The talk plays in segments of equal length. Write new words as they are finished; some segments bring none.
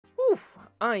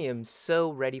I am so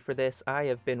ready for this. I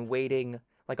have been waiting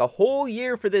like a whole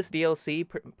year for this DLC,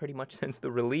 pretty much since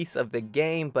the release of the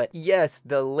game. But yes,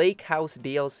 the Lake House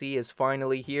DLC is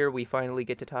finally here. We finally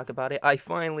get to talk about it. I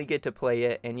finally get to play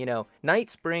it. And you know,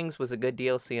 Night Springs was a good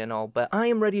DLC and all, but I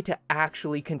am ready to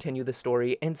actually continue the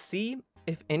story and see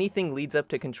if anything leads up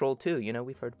to Control 2. You know,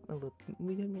 we've heard a little,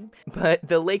 but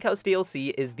the Lake House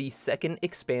DLC is the second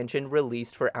expansion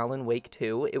released for Alan Wake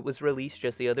 2. It was released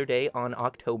just the other day on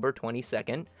October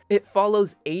 22nd. It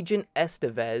follows Agent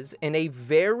Estevez in a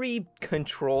very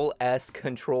Control-esque,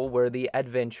 Control-worthy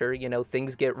adventure. You know,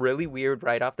 things get really weird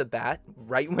right off the bat,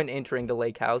 right when entering the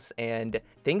Lake House, and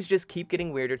things just keep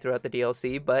getting weirder throughout the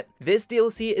DLC, but this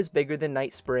DLC is bigger than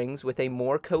Night Springs with a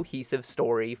more cohesive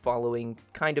story following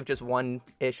kind of just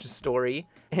one-ish story.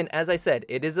 And as I said,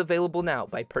 it is available now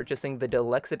by purchasing the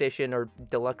Deluxe Edition or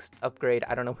Deluxe Upgrade,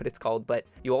 I don't know what it's called, but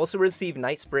you also receive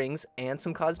Night Springs and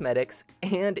some cosmetics,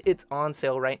 and it's on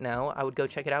sale right now. I would go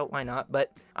check it out, why not?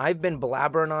 But I've been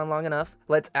blabbering on long enough.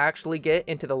 Let's actually get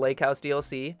into the Lake House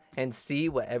DLC and see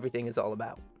what everything is all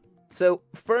about. So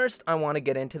first, I want to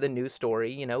get into the new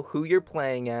story, you know, who you're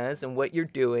playing as and what you're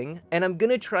doing, and I'm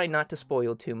gonna try not to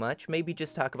spoil too much, maybe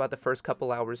just talk about the first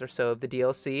couple hours or so of the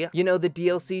DLC. You know, the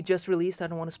DLC just released, I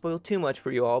don't want to spoil too much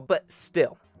for you all, but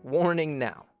still, warning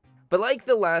now. But like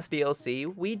the last DLC,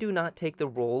 we do not take the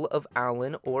role of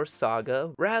Alan or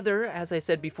Saga. Rather, as I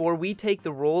said before, we take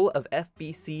the role of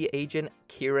FBC agent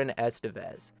Kiran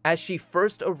Estevez, as she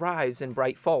first arrives in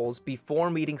Bright Falls before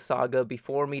meeting Saga,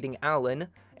 before meeting Alan.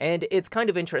 And it's kind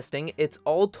of interesting, it's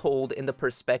all told in the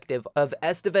perspective of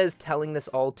Estevez telling this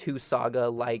all to Saga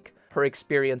like her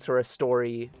experience or a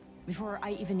story. Before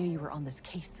I even knew you were on this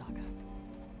case, Saga,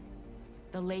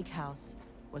 the Lake House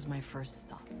was my first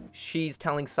stop. She's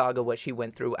telling Saga what she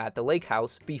went through at the Lake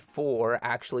House before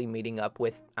actually meeting up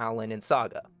with Alan and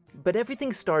Saga. But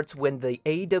everything starts when the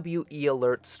AWE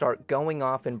alerts start going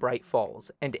off in Bright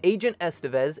Falls, and Agent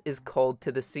Estevez is called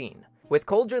to the scene. With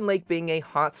Cauldron Lake being a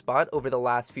hotspot over the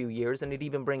last few years, and it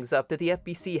even brings up that the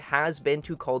FBC has been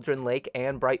to Cauldron Lake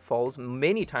and Bright Falls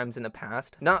many times in the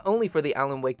past, not only for the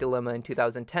Alan Wake dilemma in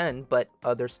 2010, but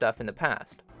other stuff in the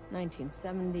past.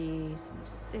 1970,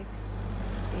 76,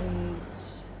 8.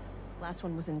 Last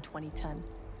one was in 2010.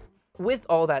 With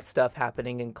all that stuff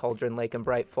happening in Cauldron Lake and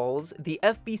Bright Falls, the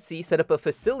FBC set up a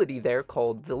facility there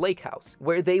called the Lake House,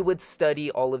 where they would study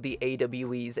all of the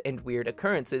AWEs and weird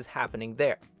occurrences happening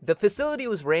there. The facility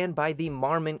was ran by the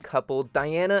Marmont couple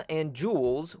Diana and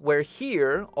Jules, where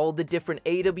here, all the different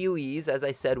AWEs, as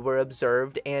I said, were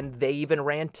observed, and they even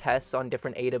ran tests on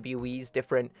different AWEs,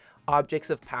 different objects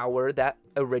of power that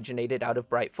originated out of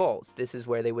Bright Falls. This is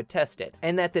where they would test it.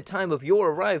 And at the time of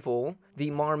your arrival, the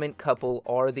Marmont couple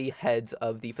are the heads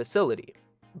of the facility.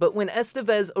 But when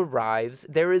Estevez arrives,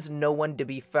 there is no one to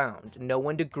be found. No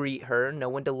one to greet her, no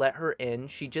one to let her in.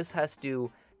 She just has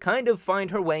to kind of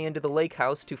find her way into the Lake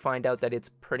House to find out that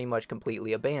it's pretty much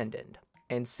completely abandoned.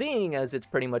 And seeing as it's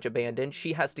pretty much abandoned,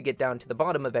 she has to get down to the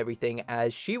bottom of everything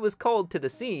as she was called to the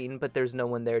scene, but there's no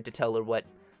one there to tell her what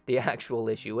the actual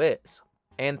issue is.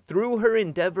 And through her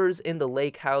endeavors in the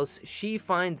Lake House, she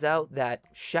finds out that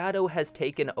Shadow has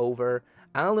taken over,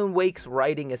 Alan Wake's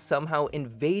writing is somehow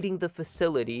invading the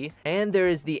facility, and there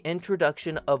is the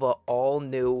introduction of an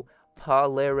all-new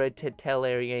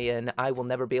Polaritarian. I will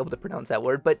never be able to pronounce that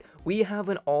word, but we have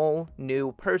an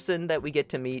all-new person that we get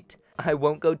to meet. I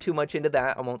won't go too much into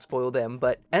that, I won't spoil them,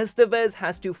 but Estevez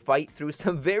has to fight through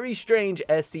some very strange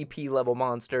SCP-level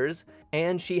monsters,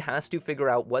 and she has to figure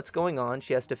out what's going on,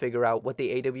 she has to figure out what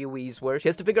the AWEs were, she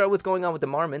has to figure out what's going on with the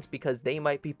Marmonts because they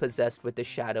might be possessed with the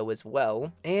Shadow as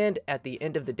well, and at the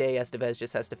end of the day, Estevez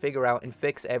just has to figure out and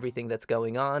fix everything that's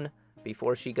going on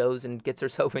before she goes and gets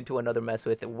herself into another mess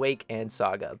with Wake and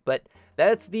Saga. But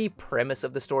that's the premise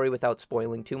of the story without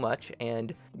spoiling too much,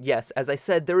 and yes, as I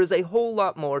said, there is a whole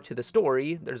lot more to the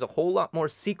story, there's a whole lot more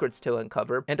secrets to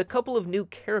uncover, and a couple of new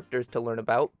characters to learn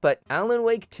about, but Alan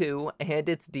Wake 2 and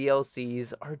its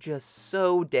DLCs are just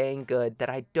so dang good that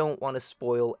I don't want to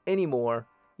spoil anymore,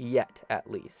 yet at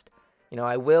least. You know,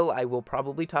 I will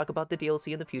probably talk about the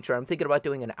DLC in the future. I'm thinking about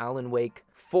doing an Alan Wake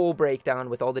full breakdown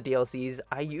with all the DLCs.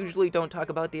 I usually don't talk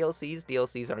about DLCs.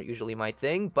 DLCs aren't usually my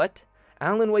thing, but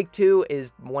Alan Wake 2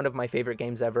 is one of my favorite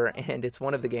games ever, and it's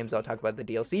one of the games I'll talk about the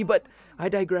DLC, but I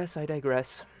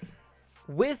digress.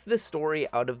 With the story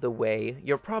out of the way,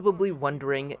 you're probably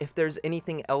wondering if there's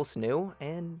anything else new,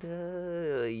 and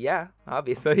yeah,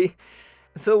 obviously.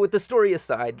 So with the story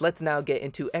aside, let's now get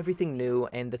into everything new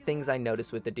and the things I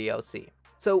noticed with the DLC.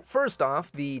 So first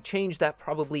off, the change that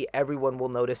probably everyone will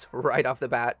notice right off the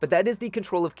bat, but that is the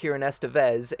control of Kiran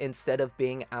Estevez instead of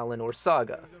being Alan or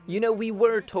Saga. You know, we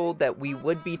were told that we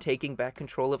would be taking back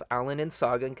control of Alan and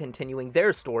Saga and continuing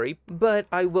their story, but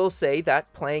I will say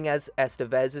that playing as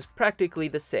Estevez is practically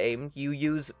the same. You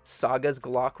use Saga's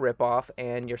Glock ripoff,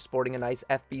 and you're sporting a nice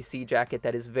FBC jacket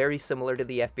that is very similar to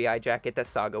the FBI jacket that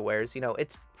Saga wears. You know,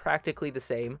 it's practically the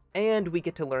same, and we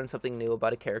get to learn something new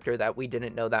about a character that we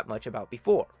didn't know that much about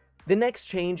before. The next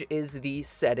change is the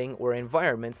setting or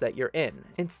environments that you're in.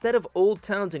 Instead of old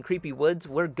towns and creepy woods,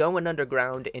 we're going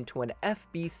underground into an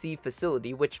FBC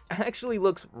facility, which actually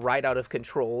looks right out of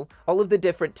control. All of the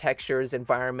different textures,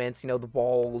 environments, you know, the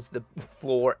walls, the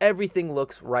floor, everything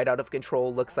looks right out of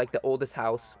control, looks like the oldest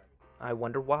house. I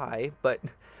wonder why, but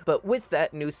with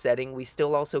that new setting, we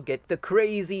still also get the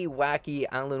crazy, wacky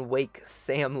Alan Wake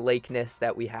Sam Lake-ness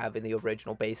that we have in the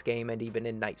original base game and even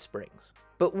in Night Springs.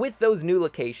 But with those new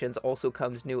locations also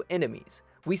comes new enemies.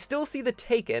 We still see the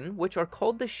Taken, which are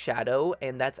called the Shadow,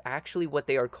 and that's actually what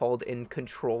they are called in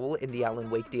Control, in the Alan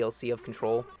Wake DLC of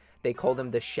Control. They call them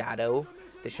the Shadow.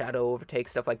 The Shadow overtakes,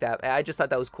 stuff like that. I just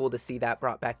thought that was cool to see that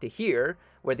brought back to here,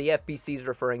 where the FBC is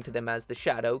referring to them as the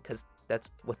Shadow, because that's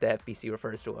what the FBC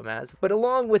refers to them as. But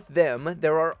along with them,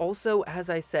 there are also, as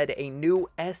I said, a new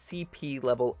SCP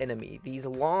level enemy. These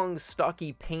long,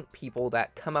 stocky paint people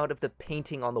that come out of the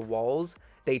painting on the walls.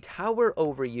 They tower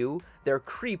over you, they're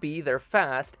creepy, they're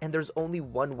fast, and there's only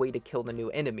one way to kill the new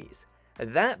enemies.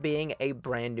 That being a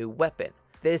brand new weapon.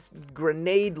 This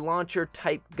grenade launcher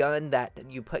type gun that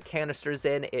you put canisters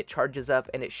in, it charges up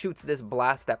and it shoots this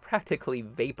blast that practically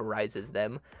vaporizes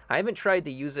them. I haven't tried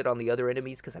to use it on the other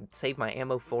enemies because I've saved my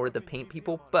ammo for the paint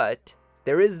people, but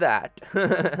there is that.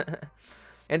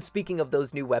 And speaking of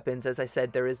those new weapons, as I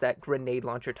said, there is that grenade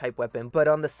launcher type weapon, but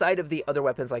on the side of the other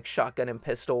weapons like shotgun and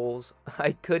pistols,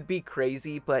 I could be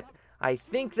crazy, but I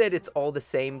think that it's all the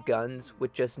same guns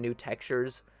with just new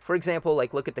textures. For example,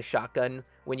 like look at the shotgun.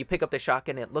 When you pick up the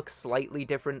shotgun, it looks slightly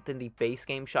different than the base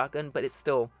game shotgun, but it's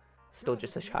still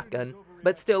just a shotgun.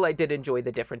 But still, I did enjoy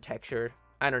the different texture.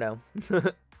 I don't know.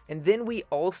 And then we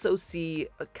also see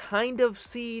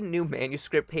new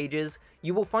manuscript pages.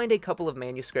 You will find a couple of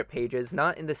manuscript pages,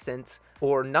 not in the sense,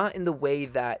 or not in the way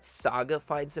that Saga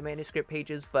finds the manuscript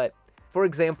pages, but for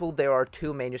example, there are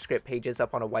 2 manuscript pages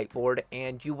up on a whiteboard,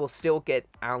 and you will still get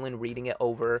Alan reading it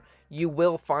over. You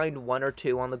will find 1 or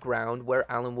 2 on the ground where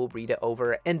Alan will read it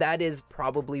over, and that is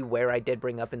probably where I did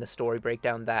bring up in the story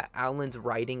breakdown that Alan's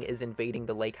writing is invading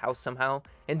the lake house somehow,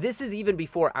 and this is even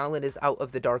before Alan is out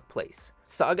of the dark place.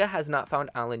 Saga has not found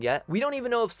Alan yet. We don't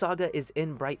even know if Saga is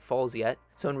in Bright Falls yet,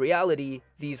 so in reality,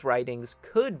 these writings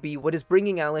could be what is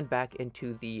bringing Alan back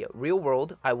into the real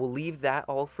world. I will leave that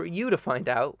all for you to find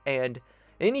out, and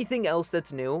anything else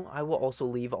that's new, I will also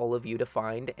leave all of you to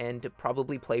find and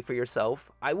probably play for yourself.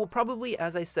 I will probably,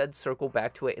 as I said, circle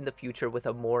back to it in the future with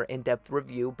a more in-depth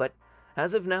review, but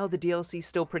as of now, the DLC is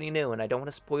still pretty new, and I don't want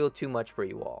to spoil too much for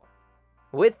you all.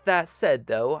 With that said,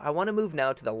 though, I want to move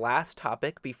now to the last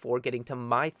topic before getting to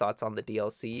my thoughts on the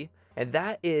DLC, and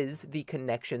that is the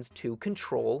connections to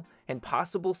Control and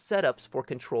possible setups for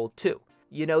Control 2.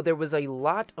 You know, there was a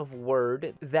lot of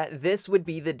word that this would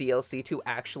be the DLC to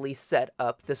actually set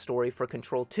up the story for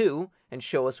Control 2 and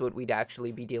show us what we'd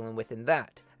actually be dealing with in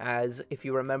that. As, if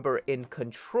you remember, in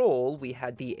Control, we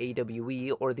had the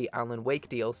AWE, or the Alan Wake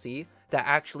DLC, that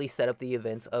actually set up the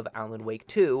events of Alan Wake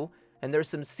 2, and there's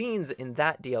some scenes in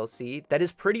that DLC that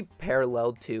is pretty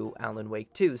parallel to Alan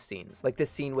Wake 2 scenes, like the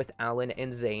scene with Alan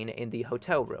and Zane in the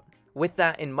hotel room. With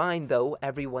that in mind, though,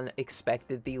 everyone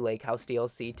expected the Lake House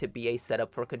DLC to be a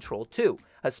setup for Control 2,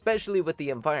 especially with the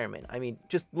environment. I mean,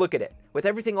 just look at it. With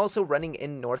everything also running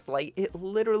in Northlight, it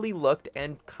literally looked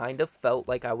and kind of felt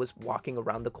like I was walking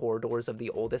around the corridors of the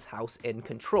oldest house in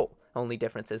Control. Only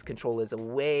difference is Control is a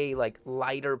way, like,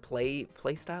 lighter play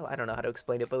style? I don't know how to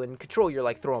explain it, but in Control, you're,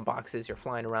 like, throwing boxes, you're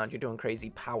flying around, you're doing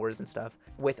crazy powers and stuff.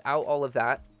 Without all of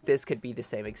that, this could be the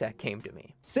same exact game to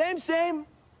me. Same,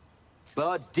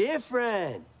 but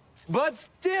different, but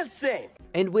still same.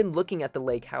 And when looking at the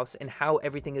lake house and how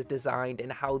everything is designed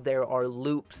and how there are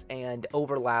loops and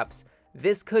overlaps,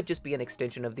 this could just be an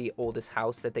extension of the oldest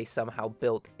house that they somehow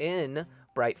built in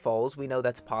Bright Falls. We know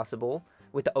that's possible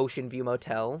with the Ocean View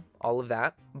Motel, all of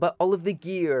that. But all of the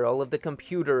gear, all of the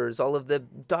computers, all of the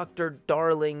Dr.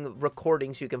 Darling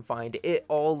recordings you can find, it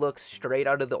all looks straight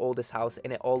out of the oldest house,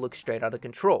 and it all looks straight out of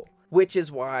Control. Which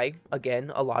is why,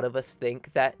 again, a lot of us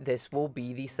think that this will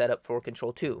be the setup for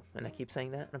Control 2. And I keep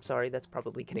saying that, and I'm sorry, that's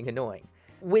probably getting annoying.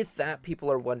 with that,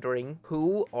 people are wondering,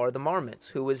 who are the Marmots?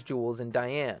 Who is Jules and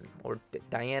Diane? Or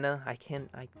Diana? I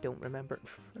don't remember.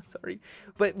 I'm sorry.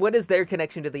 But what is their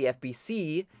connection to the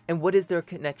FBC, and what is their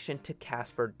connection to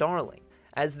Casper Darling?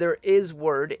 As there is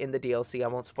word in the DLC, I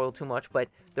won't spoil too much, but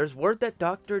there's word that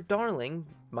Dr. Darling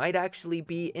might actually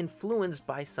be influenced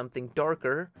by something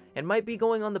darker, and might be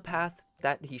going on the path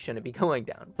that he shouldn't be going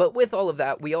down. But with all of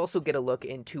that, we also get a look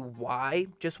into why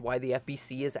the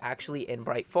FBC is actually in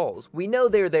Bright Falls. We know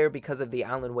they're there because of the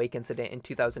Alan Wake incident in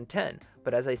 2010,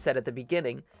 but as I said at the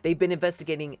beginning, they've been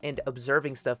investigating and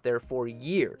observing stuff there for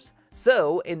years.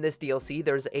 So in this DLC,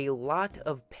 there's a lot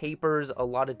of papers, a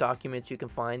lot of documents you can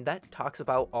find that talks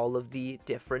about all of the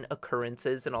different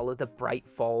occurrences and all of the Bright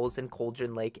Falls and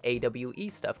Cauldron Lake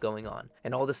AWE stuff going on,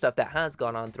 and all the stuff that has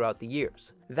gone on throughout the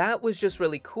years. That was just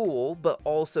really cool, but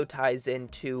also ties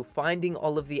into finding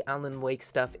all of the Alan Wake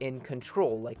stuff in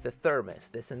Control, like the thermos,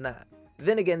 this and that.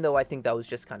 Then again, though, I think that was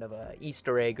just kind of a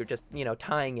Easter egg, or just, you know,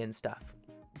 tying in stuff.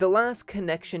 The last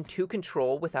connection to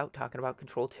Control, without talking about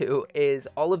Control 2, is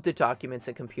all of the documents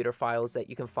and computer files that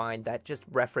you can find that just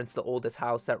reference the oldest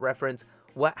house, that reference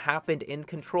what happened in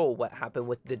Control, what happened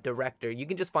with the director. You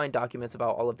can just find documents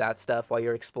about all of that stuff while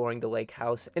you're exploring the lake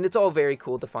house, and it's all very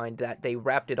cool to find that they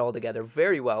wrapped it all together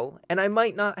very well. And I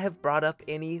might not have brought up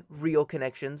any real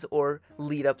connections or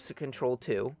lead-ups to Control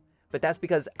 2, but that's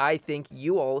because I think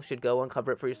you all should go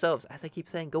uncover it for yourselves. As I keep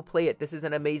saying, go play it. This is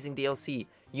an amazing DLC.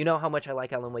 You know how much I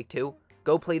like Alan Wake 2.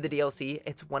 Go play the DLC.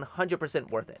 It's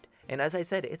 100% worth it. And as I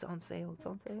said, it's on sale. It's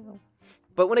on sale.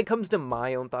 But when it comes to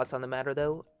my own thoughts on the matter,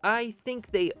 though, I think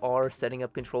they are setting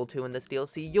up Control 2 in this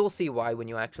DLC. You'll see why when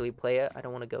you actually play it. I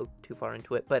don't want to go too far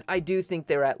into it, but I do think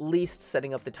they're at least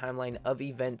setting up the timeline of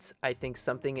events. I think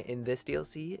something in this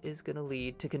DLC is going to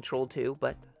lead to Control 2,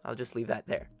 but I'll just leave that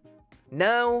there.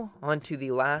 Now, on to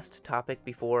the last topic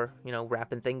before,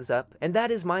 wrapping things up, and that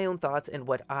is my own thoughts and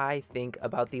what I think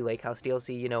about the Lake House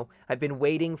DLC. I've been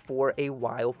waiting for a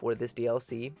while for this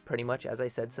DLC, pretty much, as I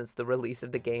said, since the release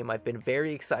of the game. I've been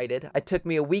very excited. It took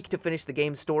me a week to finish the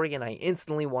game's story, and I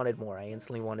instantly wanted more. I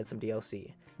instantly wanted some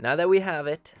DLC. Now that we have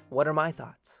it, what are my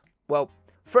thoughts? Well,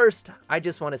 first, I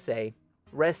just want to say,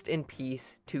 rest in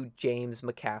peace to James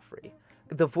McCaffrey,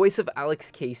 the voice of Alex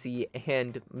Casey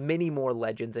and many more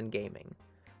legends in gaming.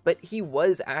 But he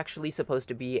was actually supposed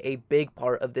to be a big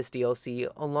part of this DLC,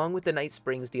 along with the Night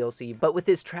Springs DLC, but with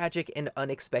his tragic and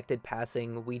unexpected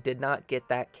passing, we did not get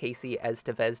that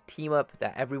Casey-Estevez team-up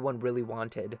that everyone really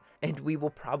wanted, and we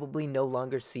will probably no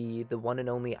longer see the one and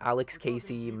only Alex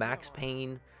Casey, Max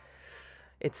Payne.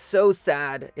 It's so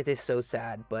sad, it is so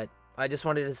sad, but I just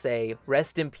wanted to say,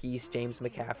 rest in peace, James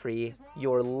McCaffrey.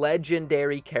 Your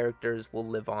legendary characters will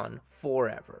live on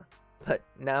forever. But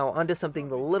now, onto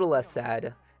something a little less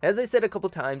sad. As I said a couple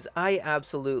times, I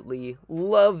absolutely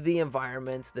love the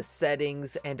environments, the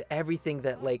settings, and everything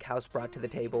that Lake House brought to the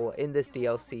table in this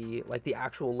DLC, like the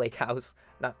actual Lake House,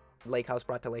 not Lake House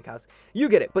brought to Lake House. You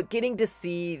get it. But getting to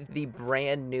see the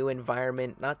brand new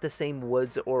environment, not the same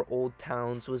woods or old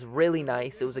towns, was really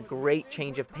nice. It was a great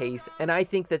change of pace, and I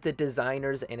think that the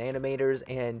designers and animators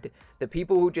and the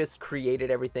people who just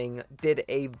created everything did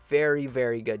a very,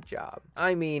 very good job.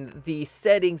 I mean, the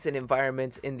settings and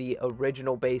environments in the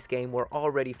original base game were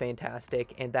already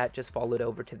fantastic, and that just followed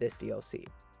over to this DLC.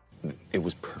 It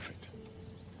was perfect.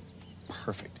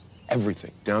 Perfect.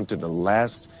 Everything, down to the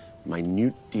last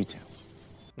minute details.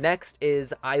 Next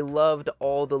is, I loved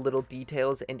all the little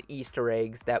details and Easter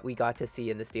eggs that we got to see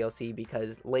in this DLC,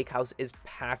 because Lake House is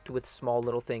packed with small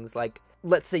little things like,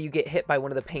 let's say you get hit by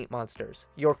one of the paint monsters.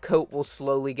 Your coat will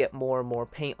slowly get more and more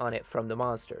paint on it from the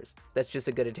monsters. That's just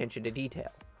a good attention to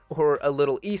detail. Or a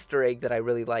little Easter egg that I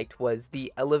really liked was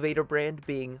the elevator brand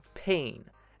being Pain.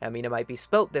 I mean, it might be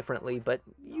spelt differently, but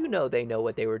they know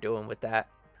what they were doing with that.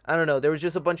 I don't know, there was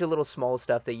just a bunch of little small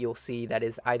stuff that you'll see that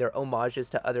is either homages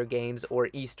to other games or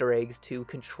Easter eggs to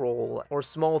Control, or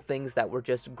small things that were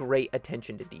just great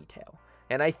attention to detail.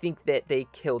 And I think that they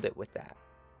killed it with that.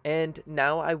 And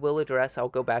now I'll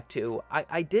go back to,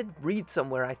 I did read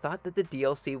somewhere, I thought that the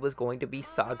DLC was going to be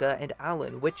Saga and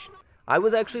Alan, which I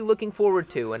was actually looking forward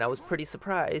to, and I was pretty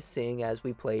surprised seeing as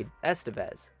we played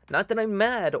Estevez. Not that I'm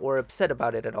mad or upset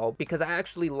about it at all, because I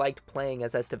actually liked playing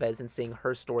as Estevez and seeing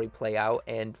her story play out,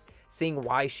 and seeing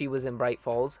why she was in Bright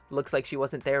Falls. Looks like she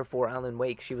wasn't there for Alan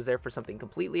Wake, she was there for something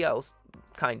completely else,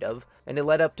 kind of, and it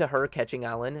led up to her catching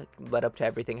Alan, it led up to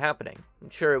everything happening. I'm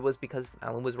sure it was because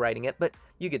Alan was writing it, but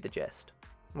you get the gist.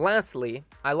 Lastly,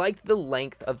 I liked the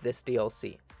length of this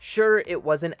DLC. Sure, it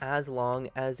wasn't as long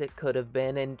as it could have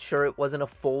been, and sure, it wasn't a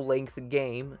full-length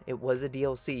game. It was a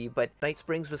DLC, but Night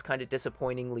Springs was kind of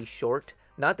disappointingly short.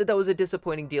 Not that that was a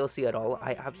disappointing DLC at all.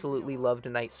 I absolutely loved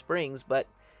Night Springs, but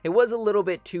it was a little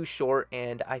bit too short,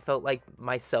 and I felt like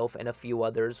myself and a few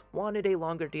others wanted a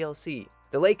longer DLC.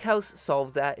 The Lake House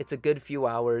solved that. It's a good few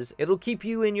hours. It'll keep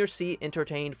you in your seat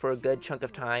entertained for a good chunk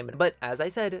of time, but as I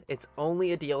said, it's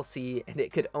only a DLC and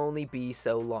it could only be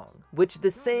so long. Which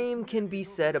the same can be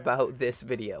said about this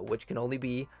video, which can only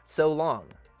be so long.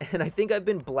 And I think I've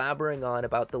been blabbering on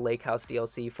about the Lake House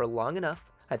DLC for long enough.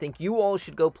 I think you all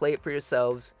should go play it for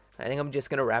yourselves. I think I'm just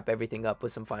going to wrap everything up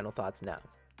with some final thoughts now.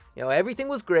 You know, everything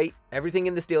was great. Everything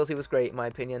in this DLC was great, in my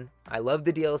opinion. I loved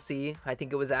the DLC. I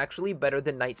think it was actually better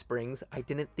than Night Springs. I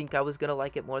didn't think I was going to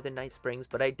like it more than Night Springs,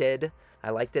 but I did. I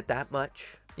liked it that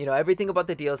much. You know, everything about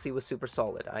the DLC was super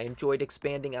solid. I enjoyed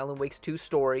expanding Alan Wake's 2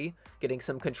 story, getting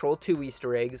some Control 2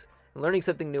 Easter eggs, and learning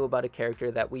something new about a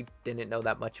character that we didn't know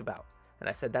that much about. And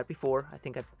I said that before. I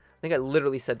think I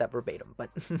literally said that verbatim, but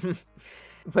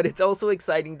but it's also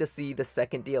exciting to see the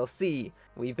second DLC.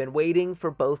 We've been waiting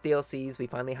for both DLCs. We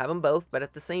finally have them both, but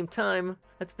at the same time,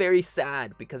 that's very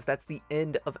sad because that's the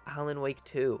end of Alan Wake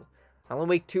 2. Alan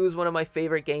Wake 2 is one of my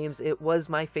favorite games. It was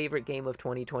my favorite game of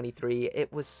 2023.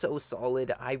 It was so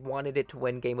solid. I wanted it to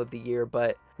win Game of the Year,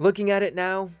 but looking at it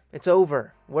now, it's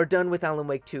over. We're done with Alan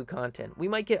Wake 2 content. We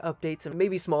might get updates and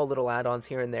maybe small little add-ons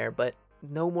here and there, but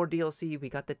no more DLC. We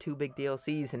got the 2 big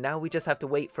DLCs, and now we just have to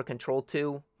wait for Control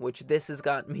 2, which this has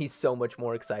got me so much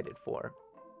more excited for.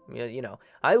 You know,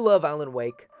 I love Alan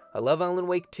Wake. I love Alan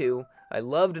Wake 2. I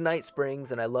loved Night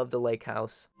Springs, and I love the Lake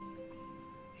House.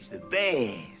 He's the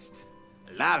best.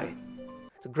 I love it.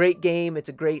 It's a great game. It's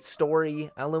a great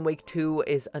story. Alan Wake 2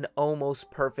 is an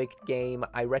almost perfect game.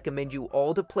 I recommend you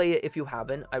all to play it if you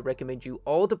haven't. I recommend you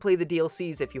all to play the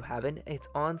DLCs if you haven't. It's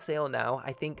on sale now.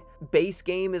 I think base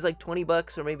game is like 20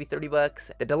 bucks or maybe 30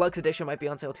 bucks. The deluxe edition might be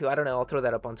on sale too. I don't know. I'll throw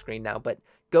that up on screen now, but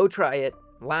go try it.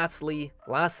 Lastly,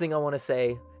 last thing I want to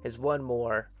say is one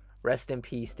more. Rest in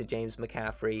peace to James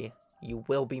McCaffrey. You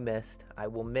will be missed. I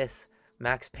will miss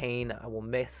Max Payne. I will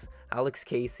miss Alex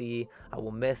Casey. I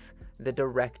will miss the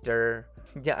director.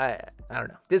 Yeah, I don't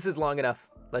know. This is long enough.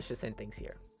 Let's just end things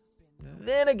here.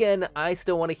 Then again, I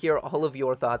still want to hear all of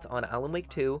your thoughts on Alan Wake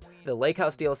 2, the Lake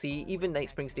House DLC, even Night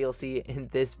Springs DLC in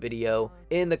this video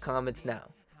in the comments now.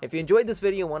 If you enjoyed this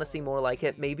video and want to see more like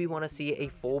it, maybe want to see a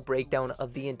full breakdown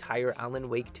of the entire Alan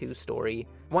Wake 2 story,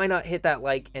 why not hit that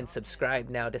like and subscribe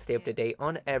now to stay up to date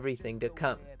on everything to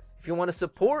come. If you want to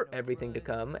support everything to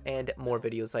come and more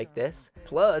videos like this,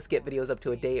 plus get videos up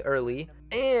to a day early,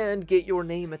 and get your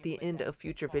name at the end of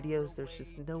future videos, there's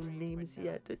just no names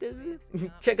yet.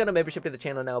 Check out a membership to the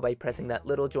channel now by pressing that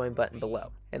little join button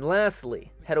below. And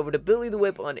lastly, head over to Billy the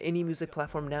Whip on any music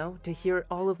platform now to hear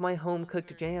all of my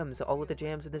home-cooked jams, all of the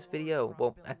jams in this video.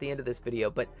 Well, at the end of this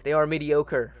video, but they are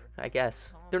mediocre, I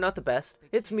guess. They're not the best.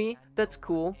 It's me. That's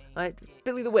cool.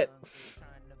 Billy the Whip.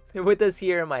 With this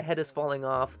here, my head is falling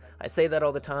off. I say that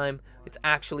all the time. It's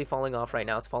actually falling off right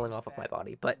now. It's falling off of my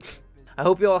body. But I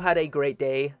hope you all had a great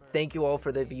day. Thank you all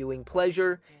for the viewing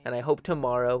pleasure. And I hope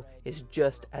tomorrow is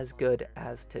just as good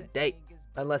as today.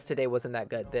 Unless today wasn't that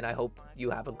good, then I hope you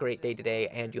have a great day today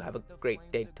and you have a great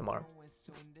day tomorrow.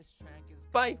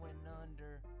 Bye.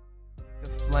 The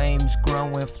flames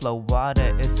growing, flow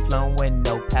water is flowing,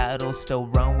 no paddle still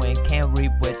rowing, can't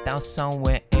reap without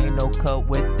sowing, ain't no cut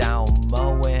without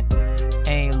mowing,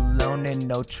 ain't learning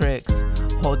no tricks,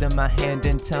 holding my hand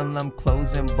until I'm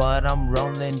closing, but I'm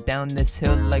rolling down this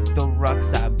hill like the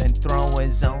rocks I've been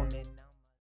throwing, zoning.